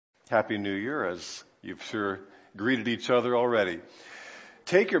Happy New Year, as you've sure greeted each other already.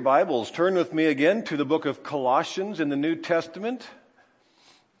 Take your Bibles, turn with me again to the book of Colossians in the New Testament,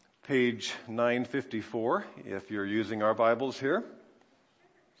 page 954, if you're using our Bibles here.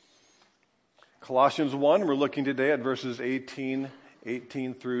 Colossians 1, we're looking today at verses 18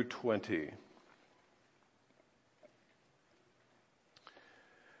 through 20.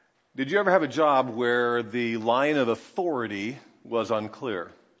 Did you ever have a job where the line of authority was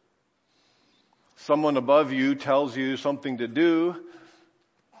unclear? Someone above you tells you something to do,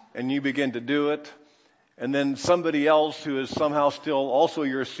 and you begin to do it, and then somebody else who is somehow still also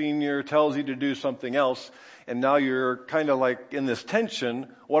your senior tells you to do something else, and now you're kind of like in this tension.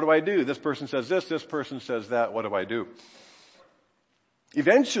 What do I do? This person says this person says that. What do I do?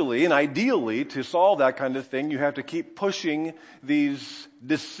 Eventually, and ideally, to solve that kind of thing, you have to keep pushing these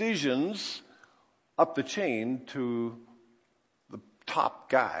decisions up the chain to the top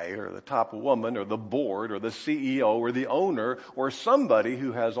guy or the top woman or the board or the CEO or the owner or somebody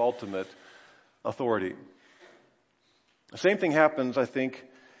who has ultimate authority. The same thing happens, I think,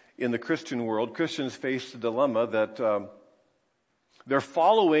 in the Christian world. Christians face the dilemma that they're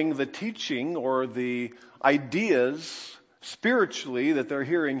following the teaching or the ideas spiritually that they're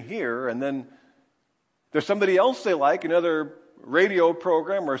hearing here, and then there's somebody else they like, another radio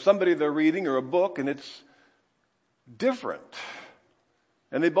program or somebody they're reading or a book, and it's different.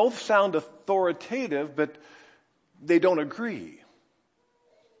 And they both sound authoritative, but they don't agree.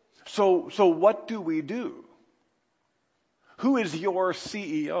 So what do we do? Who is your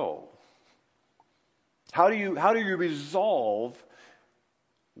CEO? How do you resolve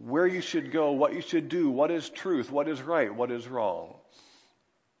where you should go, what you should do, what is truth, what is right, what is wrong?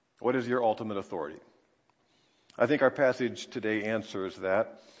 What is your ultimate authority? I think our passage today answers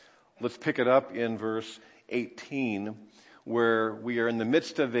that. Let's pick it up in verse 18, where we are in the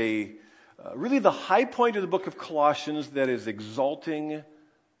midst of really the high point of the book of Colossians that is exalting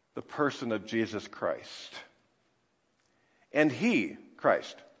the person of Jesus Christ. And he,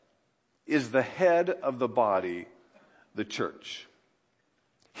 Christ, is the head of the body, the church.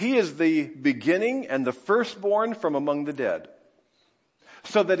 He is the beginning and the firstborn from among the dead,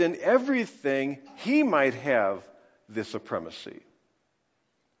 so that in everything he might have the supremacy.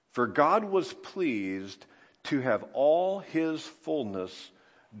 For God was pleased to have all his fullness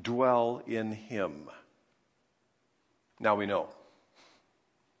dwell in him. Now we know.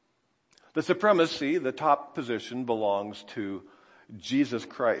 The supremacy, the top position, belongs to Jesus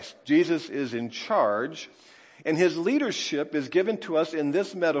Christ. Jesus is in charge. And his leadership is given to us in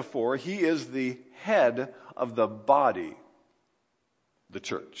this metaphor. He is the head of the body, the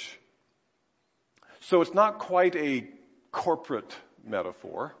church. So it's not quite a corporate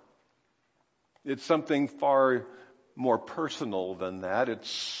metaphor. It's something far more personal than that.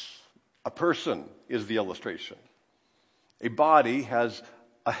 It's a person is the illustration. A body has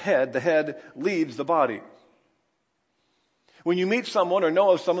a head. The head leads the body. When you meet someone or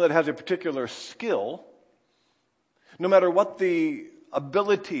know of someone that has a particular skill, no matter what the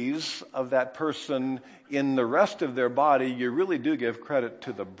abilities of that person in the rest of their body, you really do give credit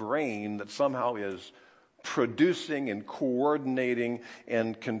to the brain that somehow is producing and coordinating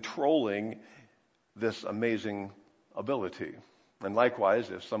and controlling this amazing ability. And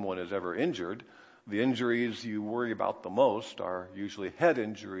likewise, if someone is ever injured, the injuries you worry about the most are usually head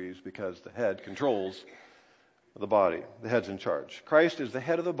injuries because the head controls the body. The head's in charge. Christ is the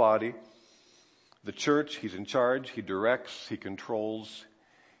head of the body. The church, he's in charge, he directs, he controls,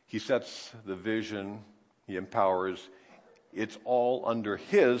 he sets the vision, he empowers. It's all under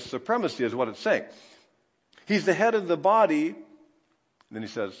his supremacy is what it's saying. He's the head of the body. And then he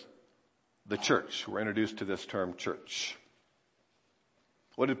says, the church. We're introduced to this term, church.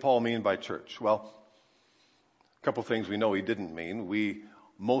 What did Paul mean by church? Well, a couple things we know he didn't mean. We,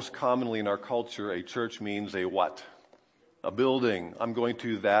 most commonly in our culture, a church means a what? A building. I'm going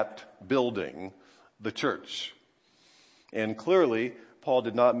to that building. The church. And clearly, Paul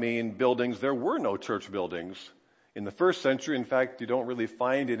did not mean buildings. There were no church buildings in the first century. In fact, you don't really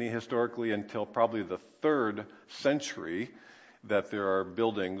find any historically until probably the 3rd century that there are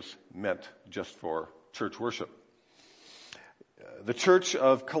buildings meant just for church worship. The church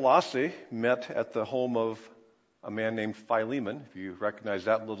of Colossae met at the home of a man named Philemon. If you recognize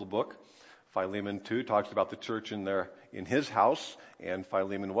that little book, Philemon 2 talks about the church in his house, and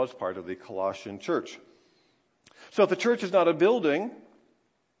Philemon was part of the Colossian church. So if the church is not a building,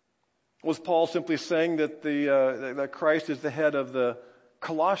 was Paul simply saying that that Christ is the head of the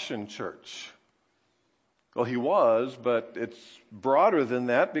Colossian church? Well, he was, but it's broader than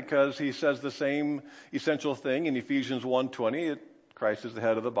that because he says the same essential thing in Ephesians 1:20. Christ is the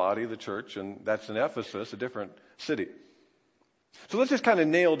head of the body, the church, and that's in Ephesus, a different city. So let's just kind of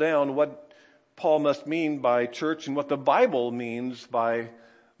nail down what Paul must mean by church and what the Bible means by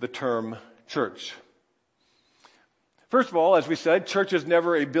the term church. First of all, as we said, church is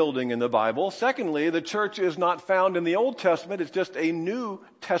never a building in the Bible. Secondly, the church is not found in the Old Testament. It's just a New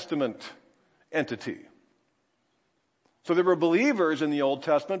Testament entity. So there were believers in the Old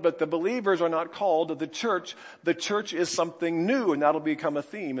Testament, but the believers are not called the church. The church is something new, and that'll become a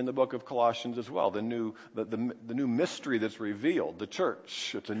theme in the book of Colossians as well, the new mystery that's revealed, the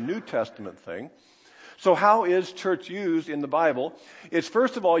church. It's a New Testament thing. So how is church used in the Bible? It's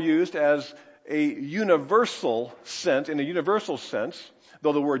first of all used as a universal sense, in a universal sense,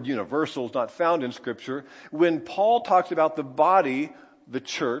 though the word universal is not found in Scripture. When Paul talks about the body, the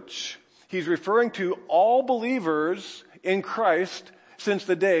church, he's referring to all believers in Christ since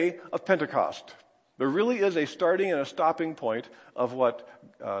the day of Pentecost. There really is a starting and a stopping point of what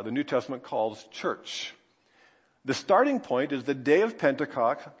the New Testament calls church. The starting point is the day of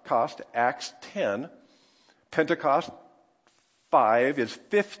Pentecost, Acts 10. Pentecost 5 is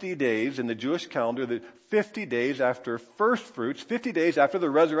 50 days in the Jewish calendar, the 50 days after first fruits, 50 days after the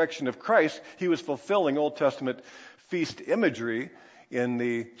resurrection of Christ. He was fulfilling Old Testament feast imagery in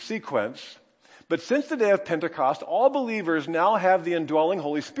the sequence. But since the day of Pentecost, all believers now have the indwelling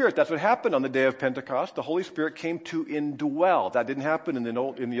Holy Spirit. That's what happened on the day of Pentecost. The Holy Spirit came to indwell. That didn't happen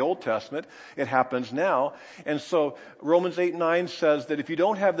in the Old Testament. It happens now. And so Romans 8:9 says that if you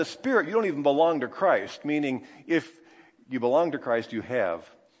don't have the Spirit, you don't even belong to Christ. Meaning, if you belong to Christ, you have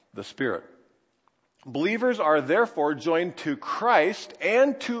the Spirit. Believers are therefore joined to Christ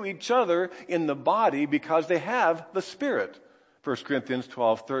and to each other in the body because they have the Spirit. 1 Corinthians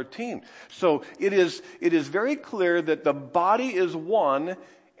 12:13. So it is very clear that the body is one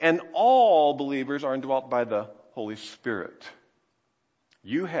and all believers are indwelt by the Holy Spirit.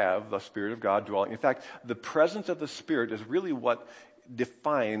 You have the Spirit of God dwelling. In fact, the presence of the Spirit is really what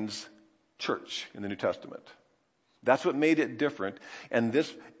defines church in the New Testament. That's what made it different. And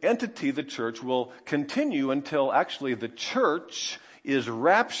this entity, the church, will continue until actually the church is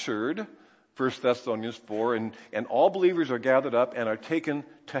raptured, 1 Thessalonians 4, and all believers are gathered up and are taken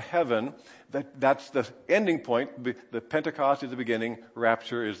to heaven. That's the ending point. The Pentecost is the beginning.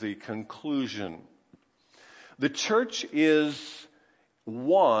 Rapture is the conclusion. The church is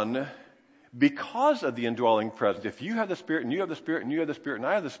one because of the indwelling presence. If you have the Spirit and you have the Spirit and you have the Spirit and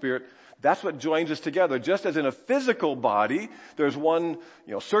I have the Spirit, that's what joins us together. Just as in a physical body, there's one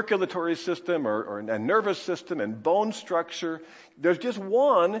circulatory system or a nervous system and bone structure. There's just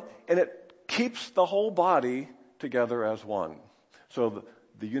one, and it keeps the whole body together as one. So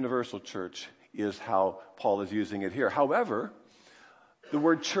the universal church is how Paul is using it here. However, the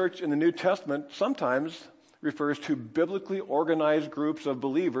word church in the New Testament sometimes refers to biblically organized groups of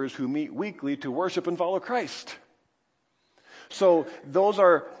believers who meet weekly to worship and follow Christ. So those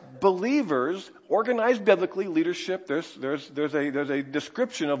are believers, organized biblically, leadership. There's a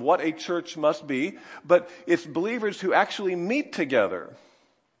description of what a church must be, but it's believers who actually meet together.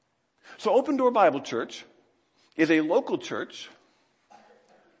 So Open Door Bible Church is a local church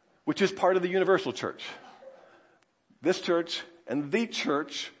which is part of the universal church. This church and the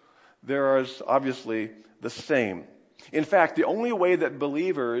church, there is obviously the same. In fact, the only way that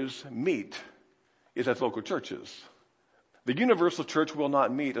believers meet is at local churches. The universal church will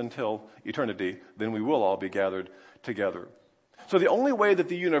not meet until eternity. Then we will all be gathered together. So the only way that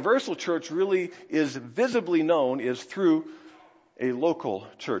the universal church really is visibly known is through a local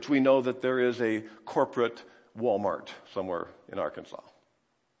church. We know that there is a corporate Walmart somewhere in Arkansas.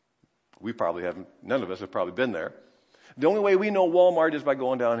 None of us have probably been there. The only way we know Walmart is by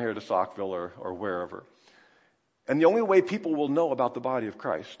going down here to Saukville or wherever. And the only way people will know about the body of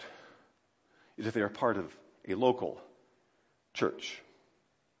Christ is if they are part of a local church.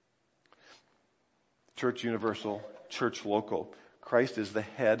 Church universal, church local. Christ is the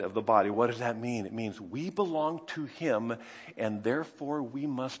head of the body. What does that mean? It means we belong to Him, and therefore we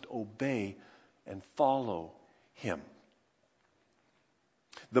must obey and follow Him.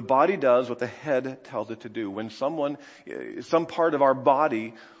 The body does what the head tells it to do. When some part of our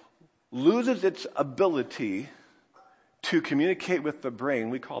body loses its ability to communicate with the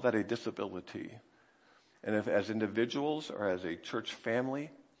brain, we call that a disability. And if as individuals or as a church family,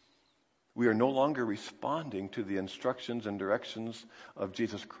 we are no longer responding to the instructions and directions of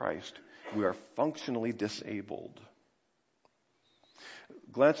Jesus Christ, we are functionally disabled.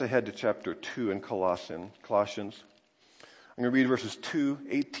 Glance ahead to chapter 2 in Colossians. I'm going to read verses 2,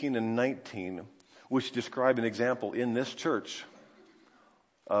 18, and 19, which describe an example in this church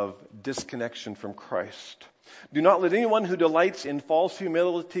of disconnection from Christ. Do not let anyone who delights in false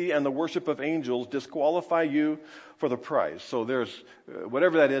humility and the worship of angels disqualify you for the prize. So there's,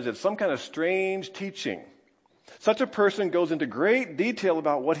 whatever that is, it's some kind of strange teaching. Such a person goes into great detail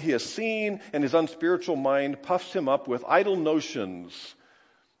about what he has seen, and his unspiritual mind puffs him up with idle notions.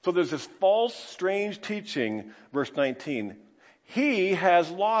 So there's this false, strange teaching, verse 19. He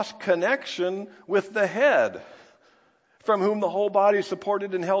has lost connection with the head, from whom the whole body,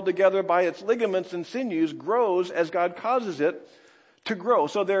 supported and held together by its ligaments and sinews, grows as God causes it to grow.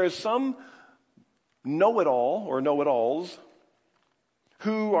 So there is some know-it-all or know-it-alls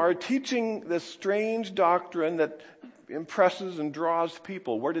who are teaching this strange doctrine that impresses and draws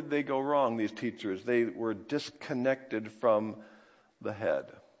people. Where did they go wrong, these teachers? They were disconnected from the head.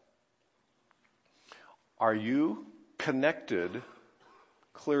 Are you connected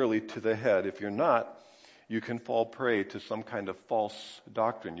clearly to the head? If you're not, you can fall prey to some kind of false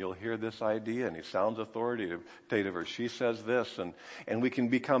doctrine. You'll hear this idea, and he sounds authoritative, or she says this, and we can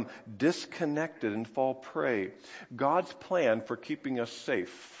become disconnected and fall prey. God's plan for keeping us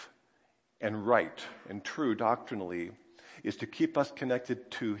safe and right and true doctrinally is to keep us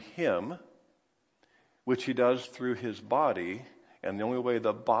connected to him, which he does through his body, and the only way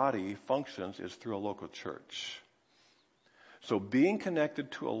the body functions is through a local church. So being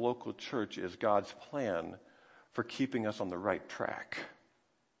connected to a local church is God's plan for keeping us on the right track.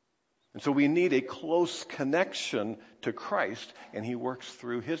 And so we need a close connection to Christ, and he works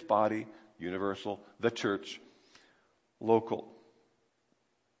through his body, universal, the church, local.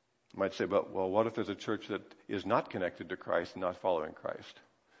 You might say, but well, what if there's a church that is not connected to Christ and not following Christ?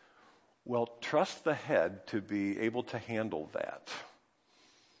 Well, trust the head to be able to handle that.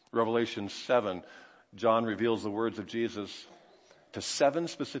 Revelation 7, John reveals the words of Jesus to 7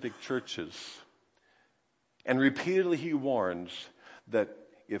 specific churches. And repeatedly he warns that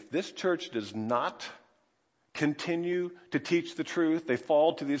if this church does not continue to teach the truth, they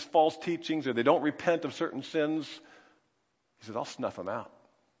fall to these false teachings, or they don't repent of certain sins, he says, I'll snuff them out.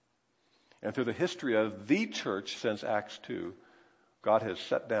 And through the history of the church since Acts 2, God has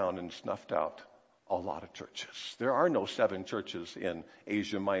set down and snuffed out a lot of churches. There are no 7 churches in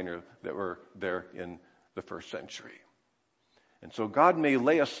Asia Minor that were there in the first century. And so God may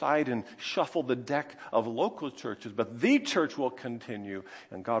lay aside and shuffle the deck of local churches, but the church will continue,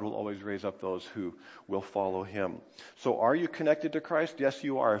 and God will always raise up those who will follow him. So are you connected to Christ? Yes,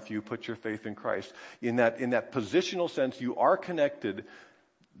 you are if you put your faith in Christ. In that positional sense, you are connected.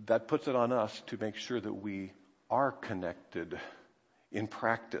 That puts it on us to make sure that we are connected in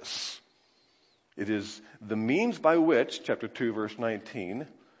practice. It is the means by which, chapter 2, verse 19,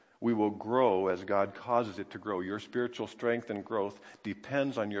 we will grow as God causes it to grow. Your spiritual strength and growth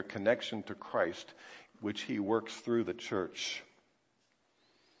depends on your connection to Christ, which he works through the church.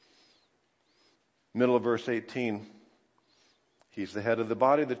 Middle of verse 18, he's the head of the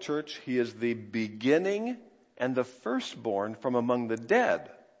body, the church. He is the beginning and the firstborn from among the dead,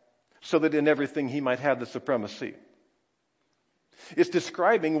 so that in everything he might have the supremacy. It's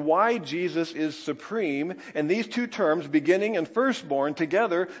describing why Jesus is supreme, and these two terms, beginning and firstborn,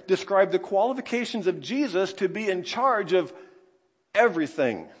 together describe the qualifications of Jesus to be in charge of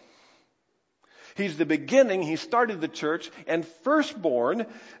everything. He's the beginning, he started the church, and firstborn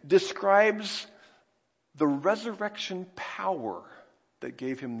describes the resurrection power that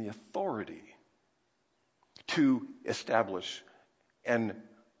gave him the authority to establish and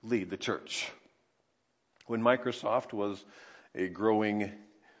lead the church. When Microsoft was a growing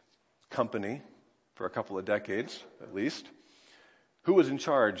company for a couple of decades, at least, who was in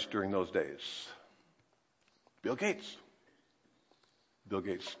charge during those days? Bill Gates. Bill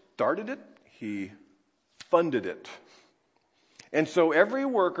Gates started it. He funded it. And so every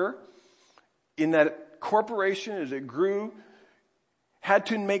worker in that corporation, as it grew, had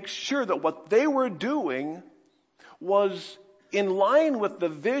to make sure that what they were doing was in line with the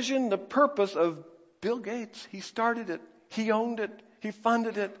vision, the purpose of Bill Gates. He started it. He owned it. He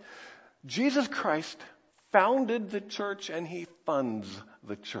funded it. Jesus Christ founded the church, and he funds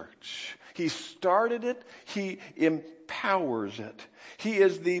the church. He started it. He empowers it. He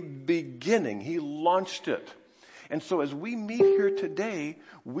is the beginning. He launched it. And so as we meet here today,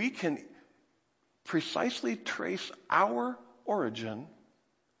 we can precisely trace our origin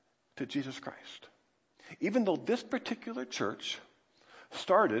to Jesus Christ. Even though this particular church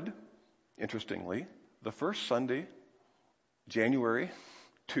started, interestingly, the first Sunday, January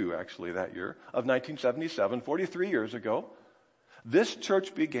 2, actually, that year, of 1977, 43 years ago, this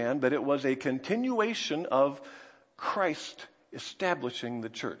church began, but it was a continuation of Christ establishing the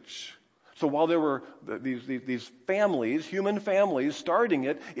church. So while there were these families, human families, starting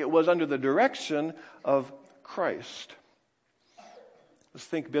it, it was under the direction of Christ. Let's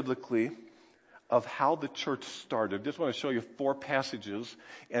think biblically of how the church started. Just want to show you 4 passages,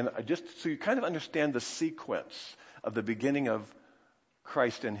 and just so you kind of understand the sequence of the beginning of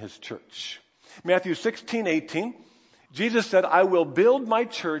Christ and his church. Matthew 16:18, Jesus said, I will build my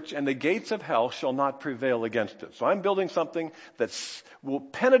church and the gates of hell shall not prevail against it. So I'm building something that will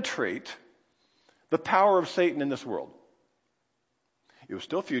penetrate the power of Satan in this world. It was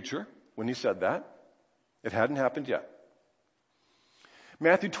still future when he said that. It hadn't happened yet.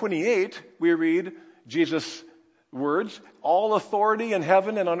 Matthew 28, we read Jesus' words, all authority in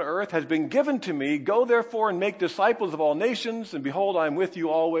heaven and on earth has been given to me. Go therefore and make disciples of all nations, and behold, I am with you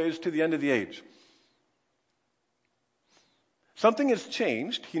always to the end of the age. Something has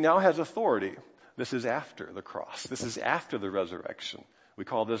changed. He now has authority. This is after the cross. This is after the resurrection. We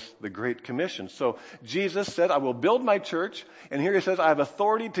call this the Great Commission. So Jesus said, I will build my church. And here he says, I have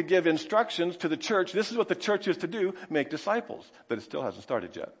authority to give instructions to the church. This is what the church is to do, make disciples. But it still hasn't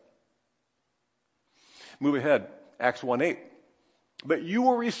started yet. Move ahead, Acts 1:8. But you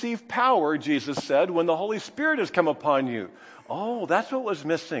will receive power, Jesus said, when the Holy Spirit has come upon you. Oh, that's what was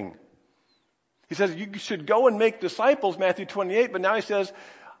missing. He says you should go and make disciples, Matthew 28, but now he says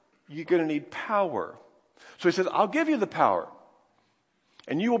you're going to need power. So he says, I'll give you the power.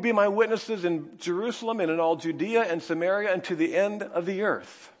 And you will be my witnesses in Jerusalem and in all Judea and Samaria and to the end of the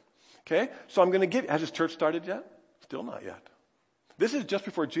earth. Okay? So I'm going to give, has his church started yet? Still not yet. This is just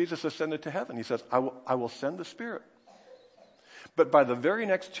before Jesus ascended to heaven. He says, I will send the Spirit. But by the very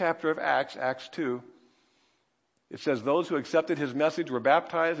next chapter of Acts, Acts 2, it says those who accepted his message were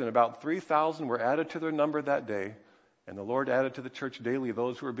baptized, and about 3,000 were added to their number that day. And the Lord added to the church daily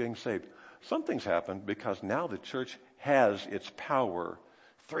those who were being saved. Something's happened because now the church has its power.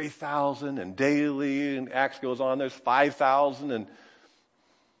 3,000 and daily, and Acts goes on, there's 5,000. And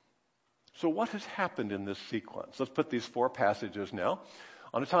so what has happened in this sequence? Let's put these 4 passages now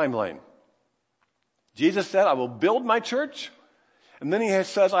on a timeline. Jesus said, I will build my church. And then he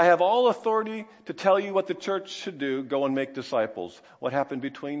says, I have all authority to tell you what the church should do. Go and make disciples. What happened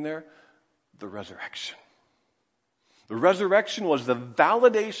between there? The resurrection. The resurrection was the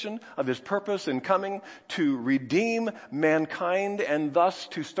validation of his purpose in coming to redeem mankind and thus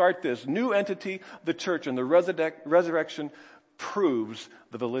to start this new entity, the church. And the resurrection proves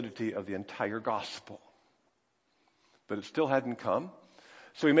the validity of the entire gospel. But it still hadn't come.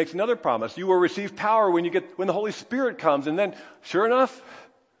 So he makes another promise. You will receive power when the Holy Spirit comes. And then, sure enough,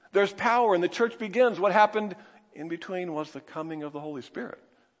 there's power and the church begins. What happened in between was the coming of the Holy Spirit.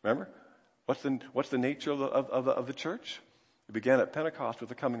 Remember? What's the nature of the church? It began at Pentecost with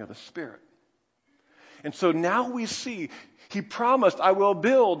the coming of the Spirit. And so now we see he promised, I will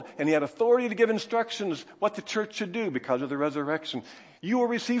build, and he had authority to give instructions what the church should do because of the resurrection. You will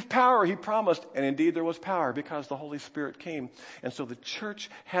receive power, he promised, and indeed there was power because the Holy Spirit came. And so the church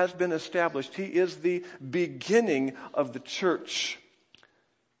has been established. He is the beginning of the church.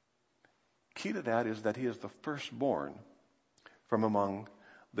 Key to that is that he is the firstborn from among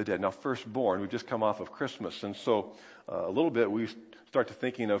the dead. Now, firstborn, we've just come off of Christmas, and so a little bit we start to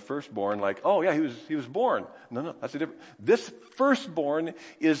thinking of firstborn like, oh yeah, he was born. No, that's a different. This firstborn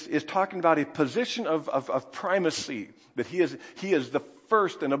is talking about a position of primacy, that he is the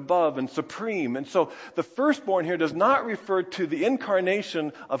first and above and supreme. And so the firstborn here does not refer to the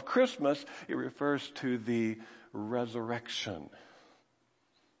incarnation of Christmas, it refers to the resurrection.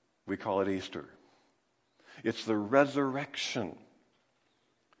 We call it Easter. It's the resurrection.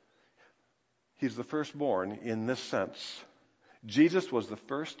 He's the firstborn in this sense. Jesus was the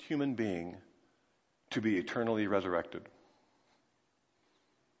first human being to be eternally resurrected.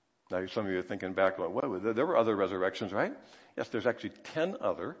 Now, some of you are thinking back, well, there were other resurrections, right? Yes, there's actually 10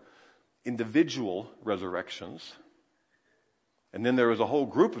 other individual resurrections. And then there was a whole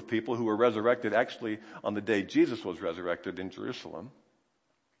group of people who were resurrected actually on the day Jesus was resurrected in Jerusalem.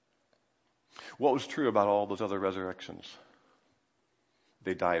 What was true about all those other resurrections?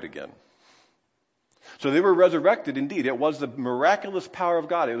 They died again. So they were resurrected indeed. It was the miraculous power of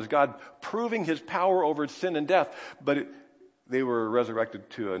God. It was God proving his power over sin and death. But they were resurrected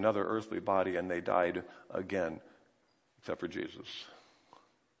to another earthly body and they died again, except for Jesus.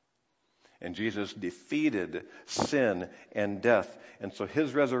 And Jesus defeated sin and death. And so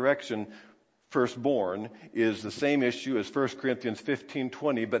his resurrection, firstborn, is the same issue as 1 Corinthians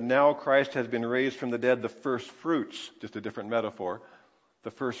 15:20. But now Christ has been raised from the dead, the first fruits, just a different metaphor, the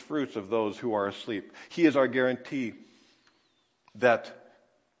first fruits of those who are asleep. He is our guarantee that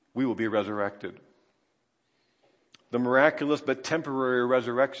we will be resurrected. The miraculous but temporary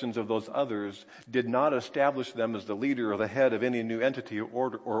resurrections of those others did not establish them as the leader or the head of any new entity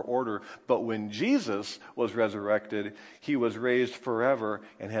or order. But when Jesus was resurrected, he was raised forever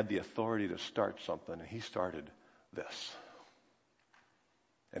and had the authority to start something. And he started this.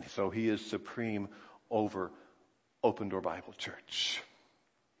 And so he is supreme over Open Door Bible Church.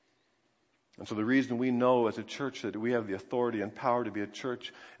 And so the reason we know as a church that we have the authority and power to be a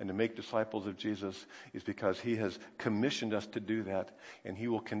church and to make disciples of Jesus is because he has commissioned us to do that, and he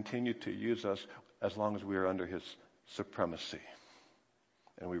will continue to use us as long as we are under his supremacy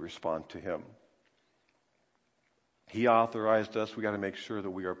and we respond to him. He authorized us. We got to make sure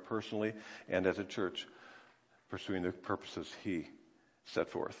that we are personally and as a church pursuing the purposes he set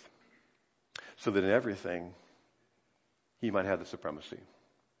forth, so that in everything he might have the supremacy.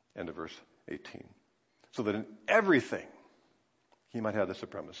 End of verse 18. So that in everything he might have the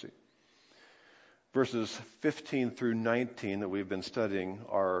supremacy. Verses 15 through 19 that we've been studying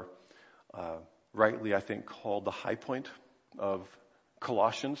are rightly, I think, called the high point of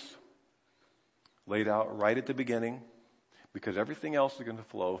Colossians, laid out right at the beginning, because everything else is going to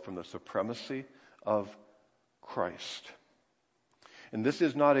flow from the supremacy of Christ. And this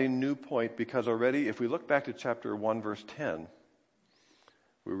is not a new point, because already, if we look back to chapter 1, verse 10,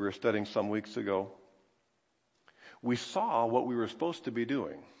 we were studying some weeks ago, we saw what we were supposed to be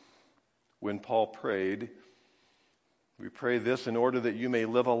doing when Paul prayed. We pray this in order that you may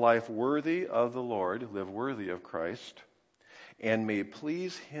live a life worthy of the Lord, live worthy of Christ, and may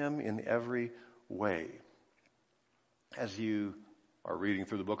please him in every way. As you are reading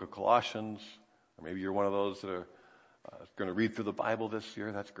through the book of Colossians, or maybe you're one of those that are going to read through the Bible this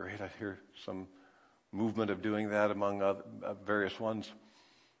year, that's great. I hear some movement of doing that among various ones.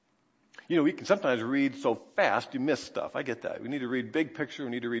 You know, we can sometimes read so fast you miss stuff. I get that. We need to read big picture, we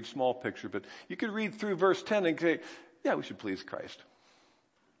need to read small picture, but you could read through verse 10 and say, yeah, we should please Christ.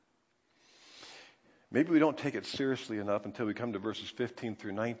 Maybe we don't take it seriously enough until we come to verses 15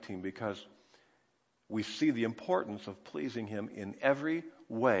 through 19, because we see the importance of pleasing him in every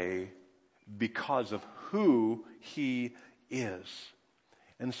way because of who he is.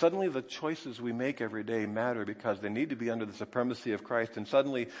 And suddenly the choices we make every day matter, because they need to be under the supremacy of Christ. And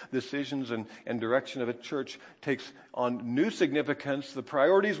suddenly decisions and direction of a church takes on new significance. The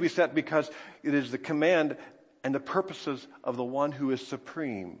priorities we set, because it is the command and the purposes of the one who is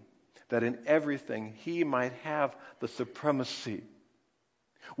supreme, that in everything he might have the supremacy.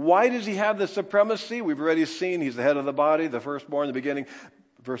 Why does he have the supremacy? We've already seen he's the head of the body, the firstborn, the beginning.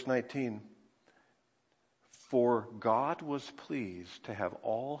 Verse 19. For God was pleased to have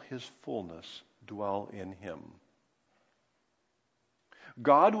all his fullness dwell in him.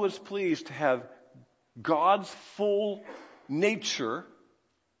 God was pleased to have God's full nature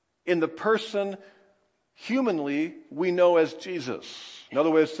in the person humanly we know as Jesus. Another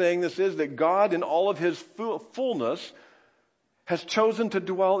way of saying this is that God in all of his fullness has chosen to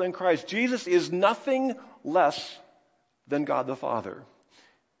dwell in Christ. Jesus is nothing less than God the Father.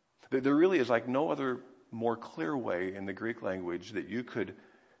 There really is like no other more clear way in the Greek language that you could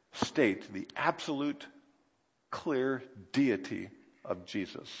state the absolute clear deity of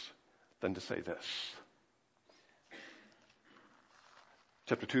Jesus than to say this.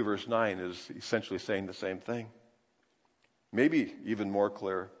 Chapter 2, verse 9 is essentially saying the same thing. Maybe even more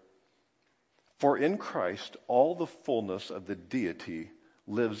clear. For in Christ, all the fullness of the deity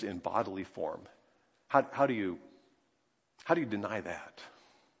lives in bodily form. How do you deny that?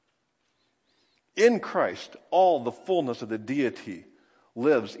 In Christ, all the fullness of the deity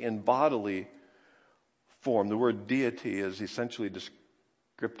lives in bodily form. The word deity is essentially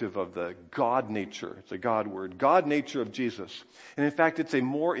descriptive of the God nature. It's a God word. God nature of Jesus. And in fact, it's a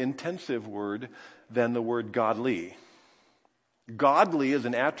more intensive word than the word godly. Godly is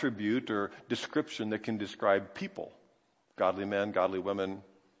an attribute or description that can describe people. Godly men, godly women.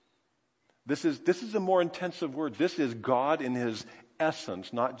 This is a more intensive word. This is God in his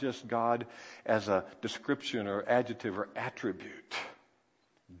essence, not just God as a description or adjective or attribute.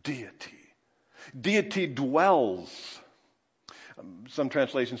 Deity. Deity dwells. Some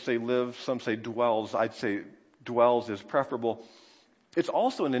translations say lives, some say dwells. I'd say dwells is preferable. It's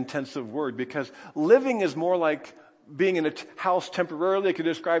also an intensive word, because living is more like being in a house temporarily. It could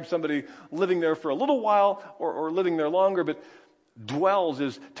describe somebody living there for a little while or living there longer, but dwells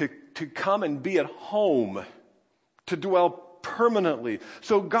is to come and be at home, to dwell permanently.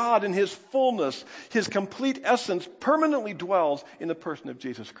 So God in his fullness, his complete essence, permanently dwells in the person of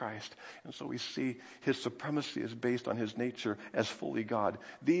Jesus Christ. And so we see his supremacy is based on his nature as fully God.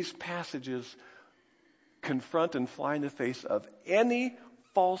 These passages confront and fly in the face of any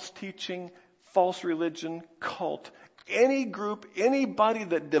false teaching, false religion, cult, any group, anybody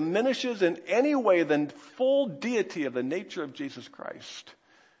that diminishes in any way the full deity of the nature of Jesus Christ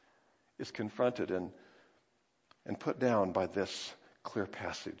is confronted and put down by this clear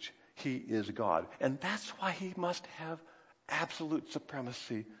passage. He is God. And that's why he must have absolute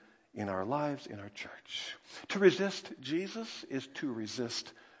supremacy in our lives, in our church. To resist Jesus is to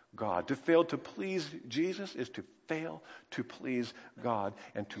resist God. To fail to please Jesus is to fail to please God.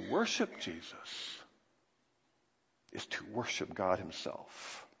 And to worship Jesus is to worship God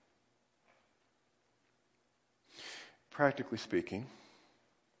himself. Practically speaking,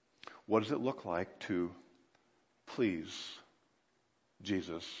 what does it look like to please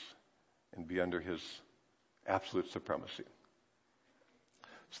Jesus and be under his absolute supremacy?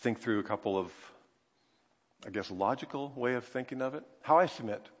 Let's think through a couple of, logical way of thinking of it. How I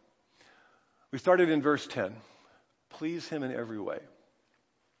submit. We started in verse 10. Please him in every way.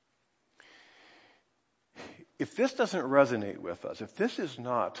 If this doesn't resonate with us, if this is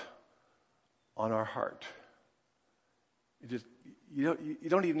not on our heart, you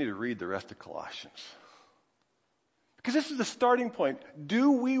don't even need to read the rest of Colossians. Because this is the starting point.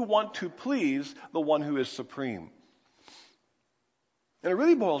 Do we want to please the one who is supreme? And it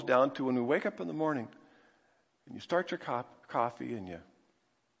really boils down to when we wake up in the morning and you start your coffee and you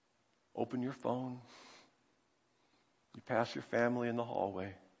open your phone, you pass your family in the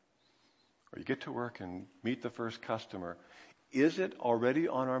hallway, or you get to work and meet the first customer. Is it already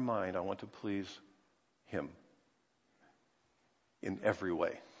on our mind, I want to please him in every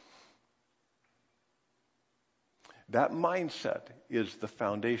way? That mindset is the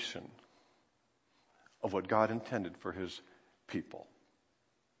foundation of what God intended for his people.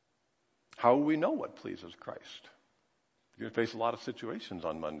 How will we know what pleases Christ? You're going to face a lot of situations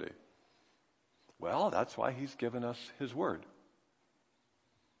on Monday. Well, that's why he's given us his word.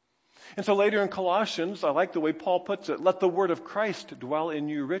 And so later in Colossians, I like the way Paul puts it, let the word of Christ dwell in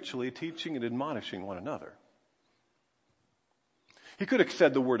you richly, teaching and admonishing one another. He could have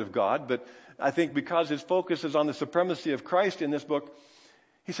said the word of God, but I think because his focus is on the supremacy of Christ in this book,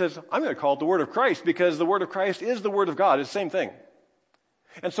 he says, I'm going to call it the word of Christ because the word of Christ is the word of God. It's the same thing.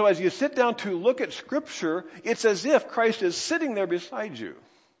 And so as you sit down to look at Scripture, it's as if Christ is sitting there beside you.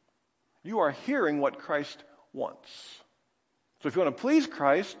 You are hearing what Christ wants. So if you want to please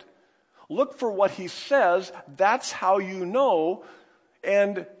Christ, look for what he says. That's how you know.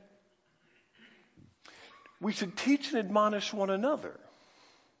 And we should teach and admonish one another.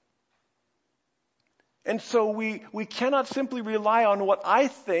 And so we cannot simply rely on what I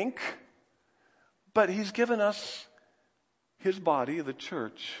think, but he's given us his body, the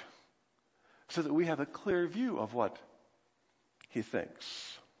church, so that we have a clear view of what he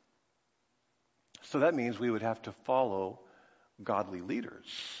thinks. So that means we would have to follow godly leaders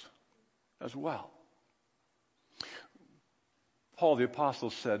as well. Paul the Apostle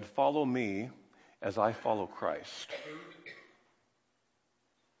said, follow me as I follow Christ.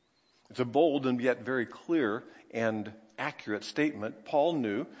 It's a bold and yet very clear and accurate statement. Paul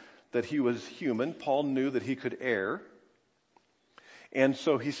knew that he was human. Paul knew that he could err. And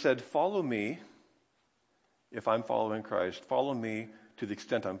so he said, follow me if I'm following Christ. Follow me to the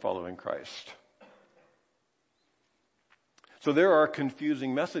extent I'm following Christ. So there are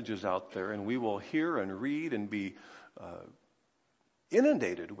confusing messages out there, and we will hear and read and be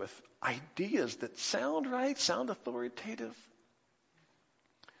inundated with ideas that sound right, sound authoritative.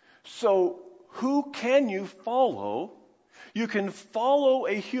 So who can you follow? You can follow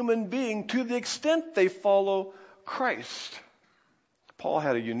a human being to the extent they follow Christ. Paul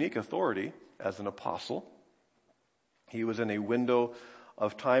had a unique authority as an apostle. He was in a window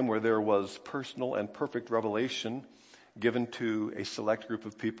of time where there was personal and perfect revelation given to a select group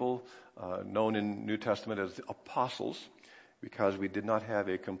of people known in New Testament as the apostles, because we did not have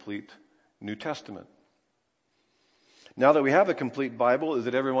a complete New Testament. Now that we have a complete Bible, is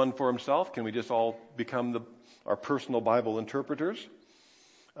it everyone for himself? Can we just all become our personal Bible interpreters?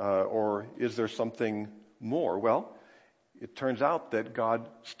 Or is there something more? Well, it turns out that God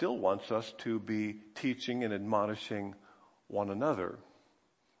still wants us to be teaching and admonishing one another.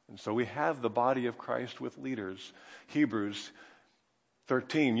 And so we have the body of Christ with leaders. Hebrews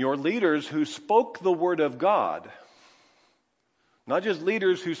 13, your leaders who spoke the word of God. Not just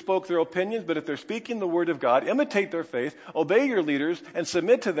leaders who spoke their opinions, but if they're speaking the word of God, imitate their faith, obey your leaders, and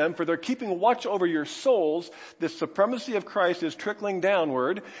submit to them, for they're keeping watch over your souls. This supremacy of Christ is trickling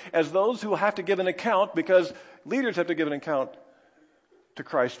downward as those who will have to give an account, because leaders have to give an account to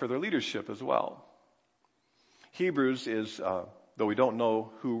Christ for their leadership as well. Hebrews is, though we don't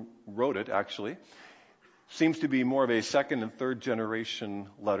know who wrote it actually, seems to be more of a second and third generation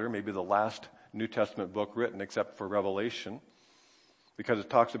letter, maybe the last New Testament book written except for Revelation, because it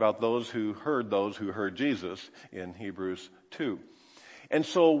talks about those who heard Jesus in Hebrews 2. And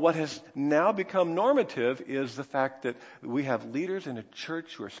so what has now become normative is the fact that we have leaders in a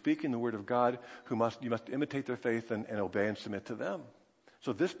church who are speaking the word of God, you must imitate their faith and obey and submit to them.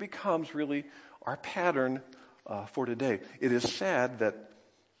 So this becomes really our pattern for today. It is sad that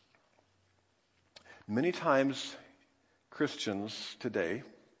many times Christians today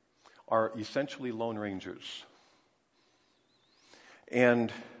are essentially lone rangers.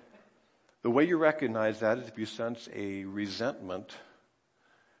 And the way you recognize that is if you sense a resentment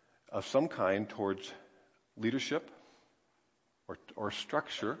of some kind towards leadership or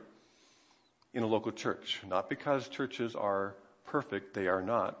structure in a local church. Not because churches are perfect, they are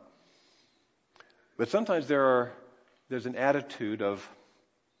not. But sometimes there's an attitude of,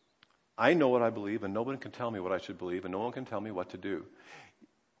 I know what I believe and no one can tell me what I should believe and no one can tell me what to do.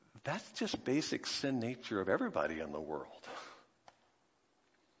 That's just basic sin nature of everybody in the world.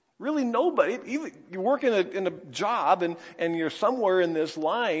 Really nobody, even you work in a job and you're somewhere in this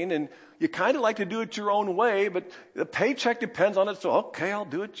line and you kind of like to do it your own way, but the paycheck depends on it, so okay, I'll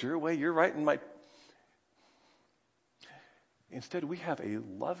do it your way, you're right in my... Instead, we have a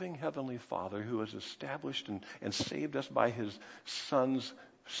loving Heavenly Father who has established and saved us by His Son's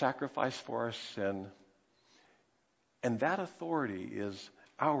sacrifice for our sin. And that authority is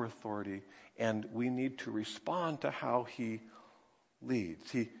our authority, and we need to respond to how He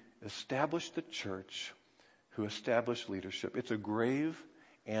leads. He established the church, who established leadership. It's a grave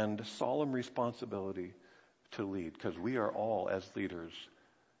and solemn responsibility to lead, because we are all, as leaders,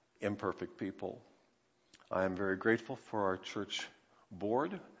 imperfect people. I am very grateful for our church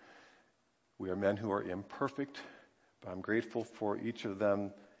board. We are men who are imperfect, but I'm grateful for each of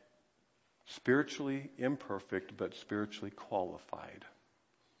them, spiritually imperfect, but spiritually qualified,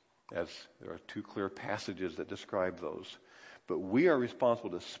 as there are two clear passages that describe those. But we are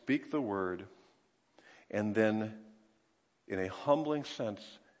responsible to speak the word and then, in a humbling sense,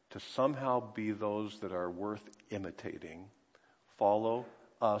 to somehow be those that are worth imitating. Follow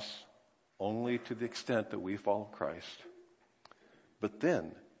us only to the extent that we follow Christ. But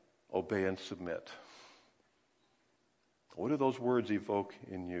then, obey and submit. What do those words evoke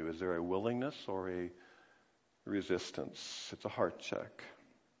in you? Is there a willingness or a resistance? It's a heart check.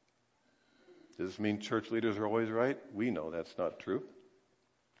 Does this mean church leaders are always right? We know that's not true.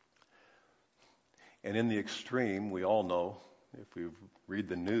 And in the extreme, we all know, if we read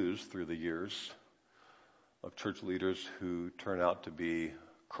the news through the years, of church leaders who turn out to be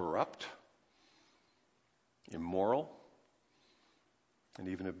corrupt, immoral, and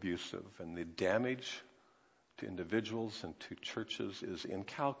even abusive. And the damage to individuals and to churches is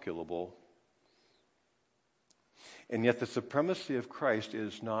incalculable. And yet the supremacy of Christ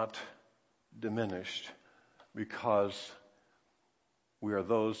is not diminished, because we are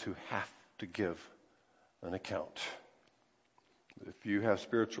those who have to give an account. If you have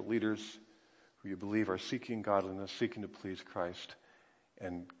spiritual leaders who you believe are seeking godliness, seeking to please Christ,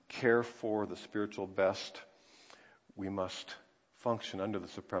 and care for the spiritual best, we must function under the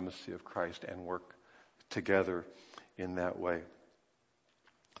supremacy of Christ and work together in that way.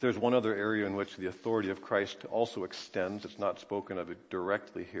 There's one other area in which the authority of Christ also extends. It's not spoken of it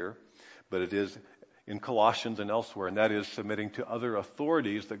directly here, but it is in Colossians and elsewhere, and that is submitting to other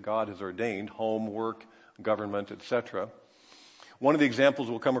authorities that God has ordained, home, work, government, etc. One of the examples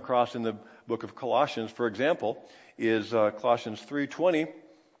we'll come across in the book of Colossians, for example, is Colossians 3:20.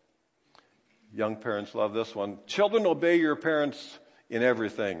 Young parents love this one. Children, obey your parents in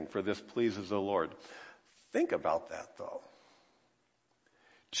everything, for this pleases the Lord. Think about that, though.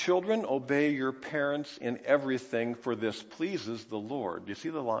 Children, obey your parents in everything, for this pleases the Lord. Do you see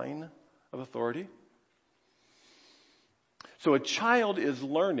the line of authority? So a child is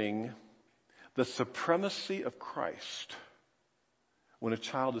learning the supremacy of Christ when a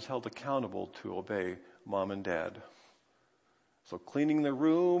child is held accountable to obey mom and dad. So cleaning the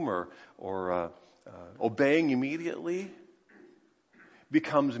room or obeying immediately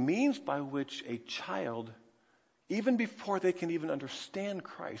becomes means by which a child, even before they can even understand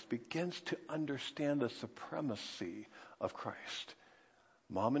Christ, begins to understand the supremacy of Christ.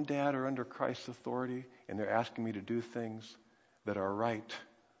 Mom and dad are under Christ's authority, and they're asking me to do things that are right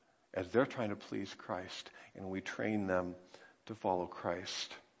as they're trying to please Christ, and we train them to follow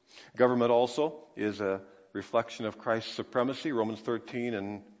Christ. Government also is a reflection of Christ's supremacy. Romans 13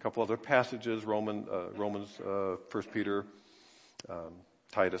 and a couple other passages, Romans, 1 Peter,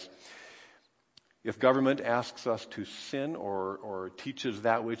 Titus. If government asks us to sin or teaches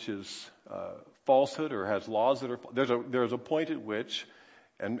that which is falsehood or has laws that are, there's a point at which,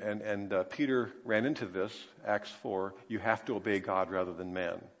 And Peter ran into this, Acts 4, you have to obey God rather than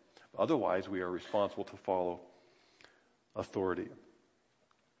man. Otherwise, we are responsible to follow authority.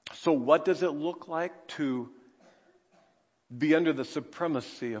 So what does it look like to be under the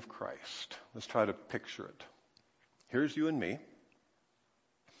supremacy of Christ? Let's try to picture it. Here's you and me.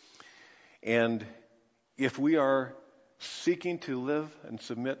 And if we are seeking to live and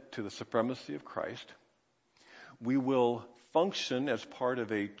submit to the supremacy of Christ, we will function as part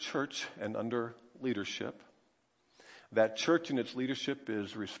of a church and under leadership. That church and its leadership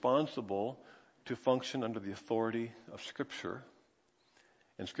is responsible to function under the authority of Scripture.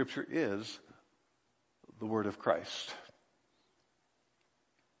 And Scripture is the Word of Christ.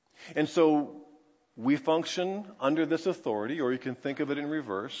 And so we function under this authority, or you can think of it in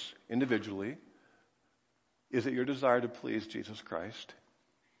reverse, individually. Is it your desire to please Jesus Christ?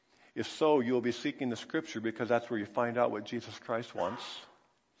 If so, you will be seeking the Scripture because that's where you find out what Jesus Christ wants.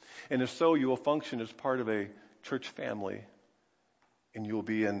 And if so, you will function as part of a church family, and you will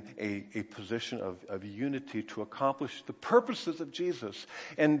be in a position of unity to accomplish the purposes of Jesus.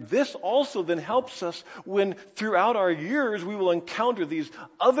 And this also then helps us when throughout our years we will encounter these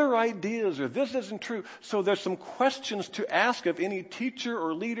other ideas, or this isn't true. So there's some questions to ask of any teacher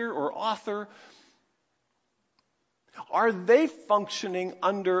or leader or author. Are they functioning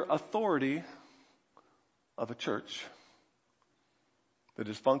under authority of a church that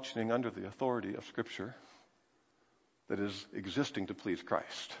is functioning under the authority of Scripture, that is existing to please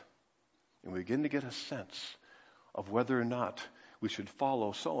Christ? And we begin to get a sense of whether or not we should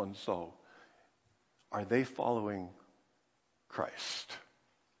follow so-and-so. Are they following Christ?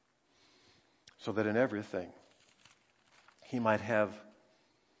 So that in everything he might have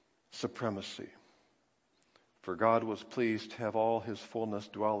supremacy. For God was pleased to have all his fullness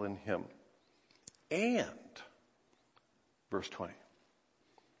dwell in him. And, verse 20,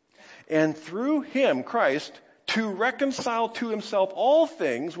 and through him, Christ, to reconcile to himself all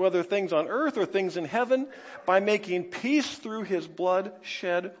things, whether things on earth or things in heaven, by making peace through his blood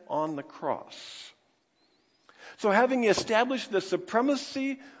shed on the cross. So having established the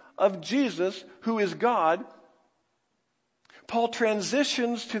supremacy of Jesus, who is God, Paul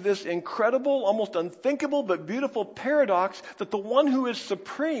transitions to this incredible, almost unthinkable, but beautiful paradox that the one who is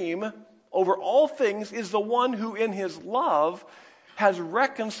supreme over all things is the one who in his love has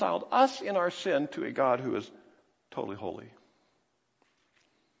reconciled us in our sin to a God who is totally holy.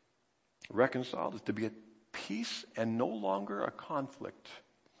 Reconciled is to be at peace and no longer a conflict.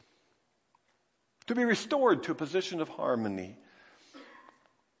 To be restored to a position of harmony.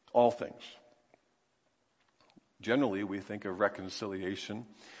 All things. Generally, we think of reconciliation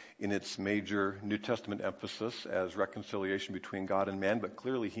in its major New Testament emphasis as reconciliation between God and man, but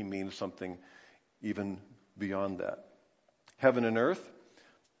clearly he means something even beyond that. Heaven and earth,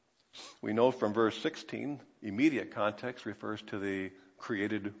 we know from verse 16, immediate context refers to the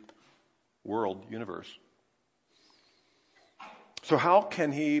created world, universe. So how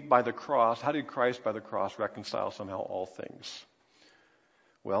did Christ by the cross reconcile somehow all things?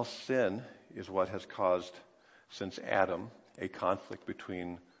 Well, sin is what has caused, since Adam, a conflict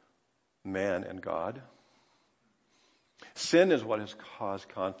between man and God. Sin is what has caused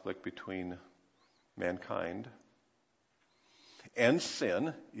conflict between mankind. And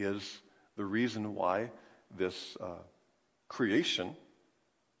sin is the reason why this creation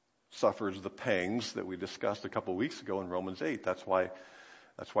suffers the pangs that we discussed a couple weeks ago in Romans 8. That's why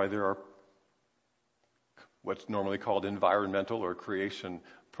there are what's normally called environmental or creation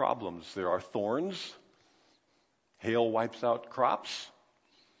problems. There are thorns. Hail wipes out crops.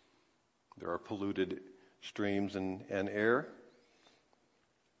 There are polluted streams and air.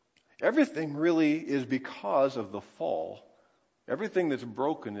 Everything really is because of the fall. Everything that's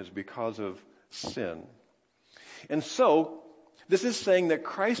broken is because of sin. And so, this is saying that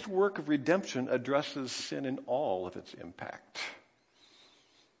Christ's work of redemption addresses sin in all of its impact.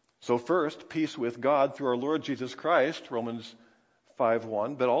 So first, peace with God through our Lord Jesus Christ, Romans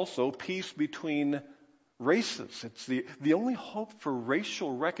 5:1, but also peace between races. It's the only hope for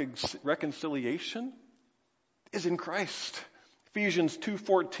racial reconciliation is in Christ. Ephesians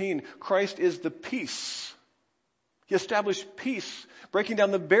 2:14, Christ is the peace. He established peace, breaking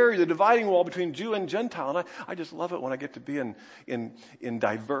down the barrier, the dividing wall between Jew and Gentile. And I just love it when I get to be in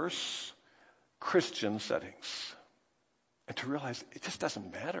diverse Christian settings and to realize it just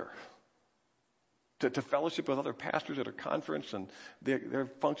doesn't matter. To fellowship with other pastors at a conference, and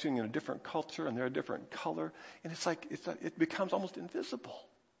they're functioning in a different culture and they're a different color, and it becomes almost invisible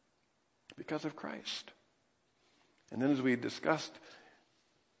because of Christ. And then, as we discussed,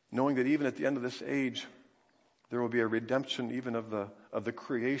 knowing that even at the end of this age, There will be a redemption even of the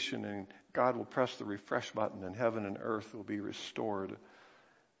creation, and God will press the refresh button, and heaven and earth will be restored.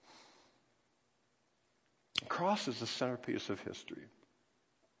 The cross is the centerpiece of history.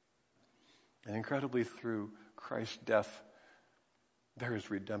 And incredibly, through Christ's death, there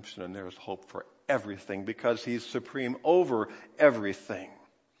is redemption and there is hope for everything because he's supreme over everything.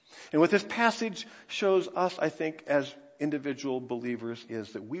 And what this passage shows us, I think, as individual believers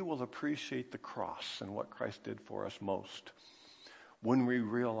is that we will appreciate the cross and what Christ did for us most when we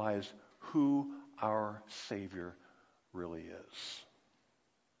realize who our Savior really is.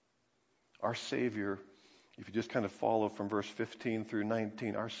 Our Savior, if you just kind of follow from verse 15 through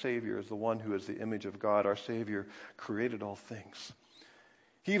 19, our Savior is the one who is the image of God. Our Savior created all things.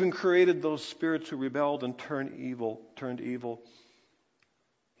 He even created those spirits who rebelled and turned evil.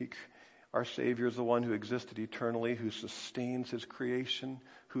 Our Savior is the one who existed eternally, who sustains his creation,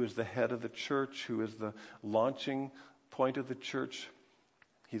 who is the head of the church, who is the launching point of the church.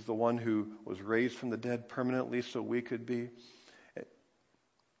 He's the one who was raised from the dead permanently so we could be.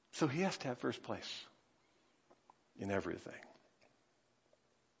 So he has to have first place in everything.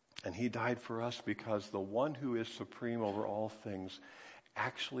 And he died for us because the one who is supreme over all things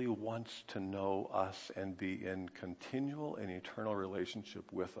actually wants to know us and be in continual and eternal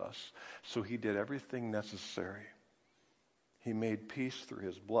relationship with us. So he did everything necessary. He made peace through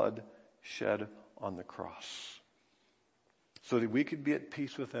his blood shed on the cross so that we could be at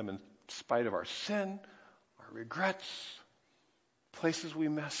peace with him in spite of our sin, our regrets, places we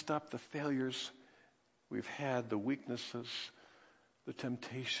messed up, the failures we've had, the weaknesses, the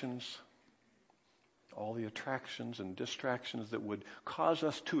temptations, all the attractions and distractions that would cause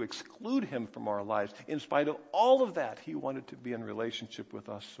us to exclude him from our lives. In spite of all of that, he wanted to be in relationship with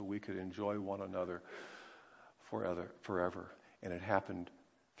us so we could enjoy one another forever. And it happened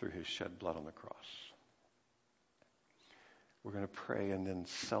through his shed blood on the cross. We're going to pray and then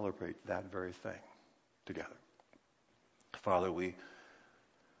celebrate that very thing together. Father, we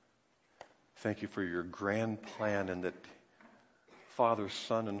thank you for your grand plan and that Father,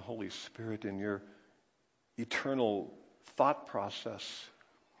 Son, and Holy Spirit in your eternal thought process,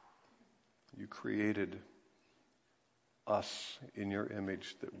 you created us in your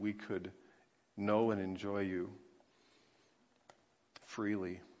image that we could know and enjoy you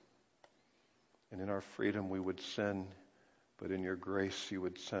freely. And in our freedom we would sin, but in your grace you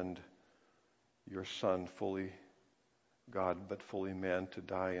would send your Son, fully God but fully man, to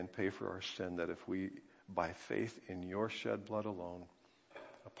die and pay for our sin, that if we, by faith in your shed blood alone,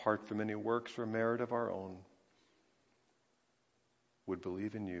 apart from any works or merit of our own, would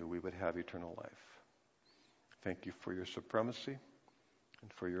believe in you, we would have eternal life. Thank you for your supremacy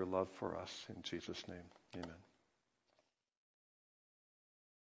and for your love for us. In Jesus' name, amen.